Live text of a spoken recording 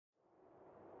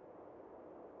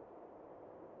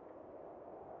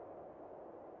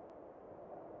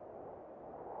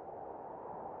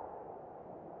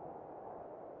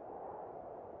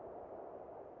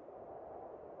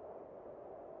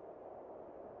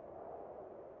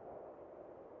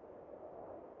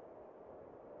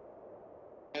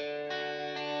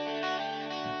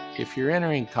If you're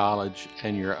entering college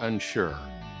and you're unsure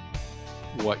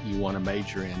what you want to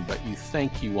major in, but you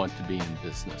think you want to be in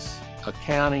business,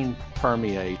 accounting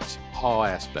permeates all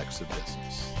aspects of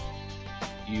business.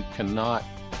 You cannot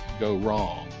go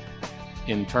wrong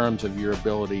in terms of your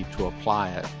ability to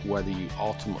apply it, whether you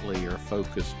ultimately are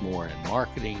focused more in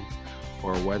marketing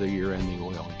or whether you're in the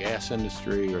oil and gas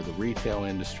industry or the retail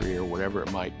industry or whatever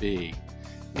it might be.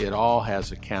 It all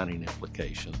has accounting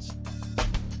implications.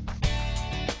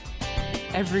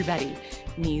 Everybody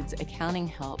needs accounting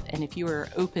help, and if you are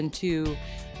open to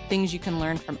things you can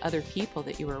learn from other people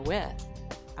that you are with,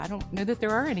 I don't know that there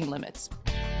are any limits.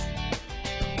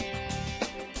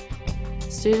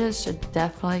 Students should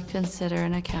definitely consider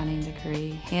an accounting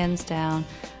degree, hands down.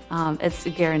 It's a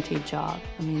guaranteed job.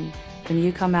 I mean, when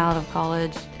you come out of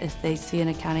college, if they see an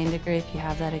accounting degree, if you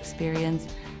have that experience,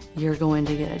 you're going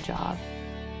to get a job.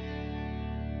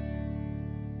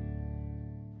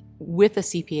 With a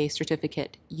CPA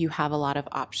certificate, you have a lot of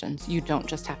options. You don't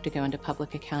just have to go into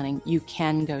public accounting. You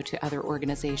can go to other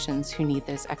organizations who need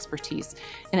this expertise.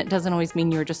 And it doesn't always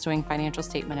mean you're just doing financial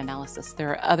statement analysis.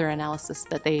 There are other analysis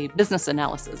business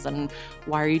analysis, and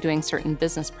why are you doing certain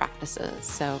business practices?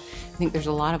 So I think there's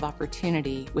a lot of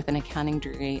opportunity with an accounting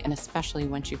degree, and especially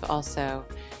once you've also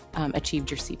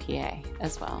achieved your CPA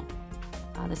as well.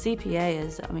 The CPA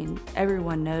is, I mean,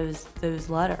 everyone knows those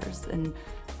letters, and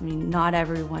I mean, not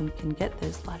everyone can get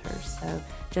those letters, so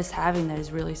just having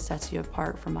those really sets you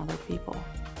apart from other people.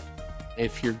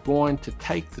 If you're going to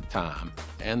take the time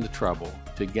and the trouble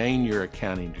to gain your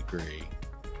accounting degree,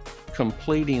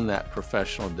 completing that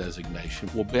professional designation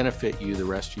will benefit you the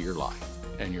rest of your life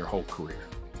and your whole career.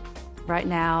 Right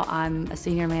now, I'm a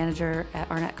senior manager at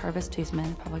Arnett Carvis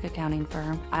Toothman, a public accounting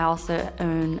firm. I also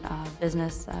own a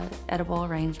business, Edible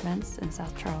Arrangements in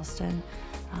South Charleston,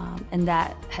 and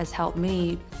that has helped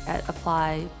me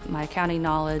apply my accounting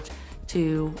knowledge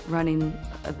to running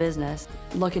a business,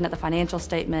 looking at the financial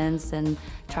statements and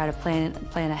try to plan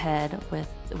ahead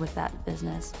with that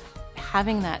business.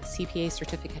 Having that CPA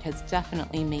certificate has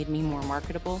definitely made me more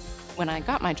marketable. When I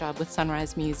got my job with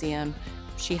Sunrise Museum,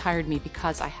 she hired me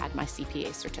because I had my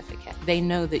CPA certificate. They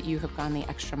know that you have gone the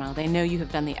extra mile. They know you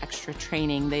have done the extra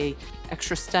training, the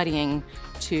extra studying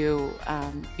to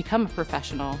become a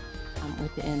professional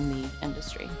within the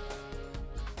industry.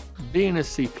 Being a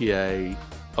CPA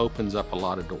opens up a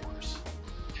lot of doors,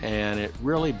 and it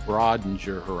really broadens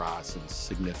your horizons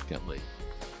significantly,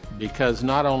 because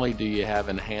not only do you have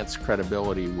enhanced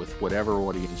credibility with whatever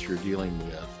audience you're dealing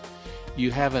with, you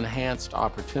have enhanced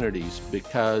opportunities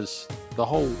because the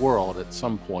whole world at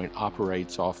some point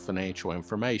operates off financial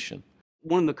information.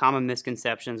 One of the common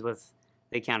misconceptions with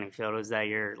the accounting field is that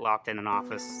you're locked in an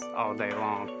office all day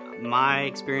long. My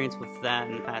experience with that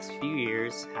in the past few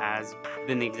years has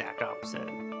been the exact opposite.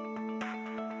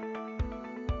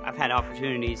 I've had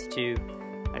opportunities to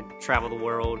travel the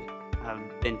world.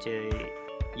 I've been to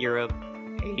Europe,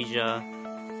 Asia,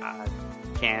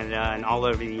 Canada, and all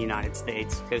over the United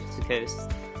States, coast to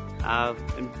coast. I've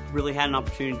really had an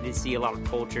opportunity to see a lot of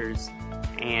cultures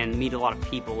and meet a lot of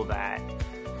people that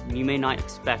you may not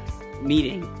expect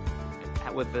meeting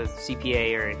with a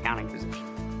CPA or accounting position.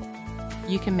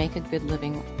 You can make a good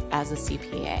living as a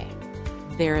CPA.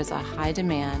 There is a high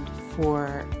demand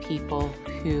for people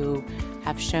who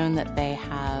have shown that they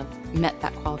have met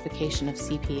that qualification of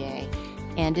CPA,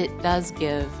 and it does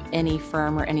give any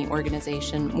firm or any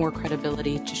organization more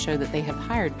credibility to show that they have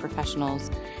hired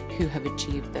professionals who have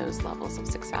achieved those levels of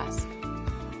success.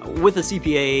 With a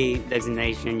CPA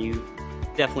designation, you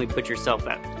definitely put yourself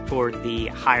toward the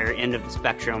higher end of the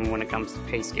spectrum when it comes to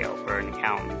pay scale for an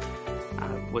accountant.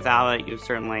 Without it, you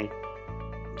certainly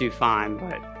do fine,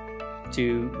 but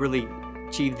to really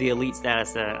achieve the elite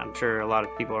status that I'm sure a lot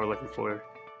of people are looking for,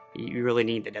 you really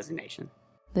need the designation.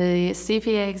 The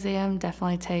CPA exam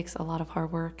definitely takes a lot of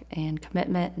hard work and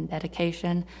commitment and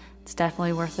dedication. It's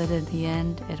definitely worth it in the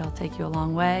end. It'll take you a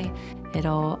long way.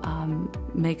 It'll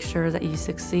make sure that you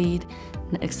succeed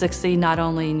not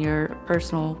only in your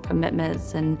personal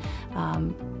commitments and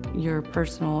your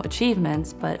personal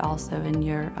achievements, but also in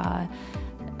your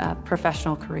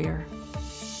professional career.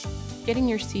 Getting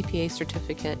your CPA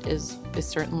certificate is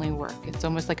certainly work. It's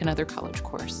almost like another college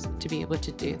course to be able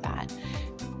to do that.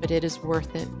 But it is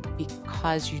worth it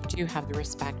because you do have the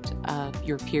respect of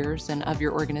your peers and of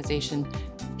your organization,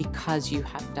 because you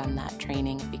have done that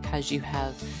training, because you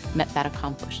have met that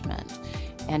accomplishment.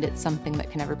 And it's something that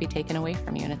can never be taken away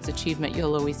from you, and it's achievement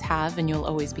you'll always have and you'll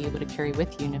always be able to carry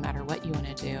with you no matter what you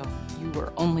want to do. You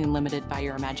are only limited by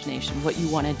your imagination, what you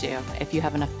want to do. If you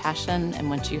have enough passion, and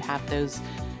once you have those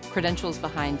credentials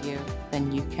behind you,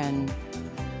 then you can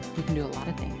do a lot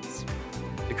of things.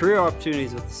 The career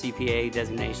opportunities with the CPA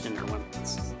designation are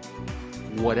limitless.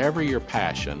 Whatever your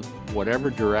passion, whatever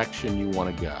direction you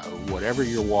want to go, whatever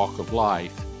your walk of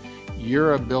life,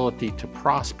 your ability to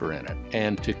prosper in it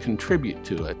and to contribute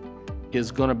to it is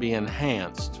going to be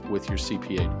enhanced with your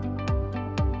CPA.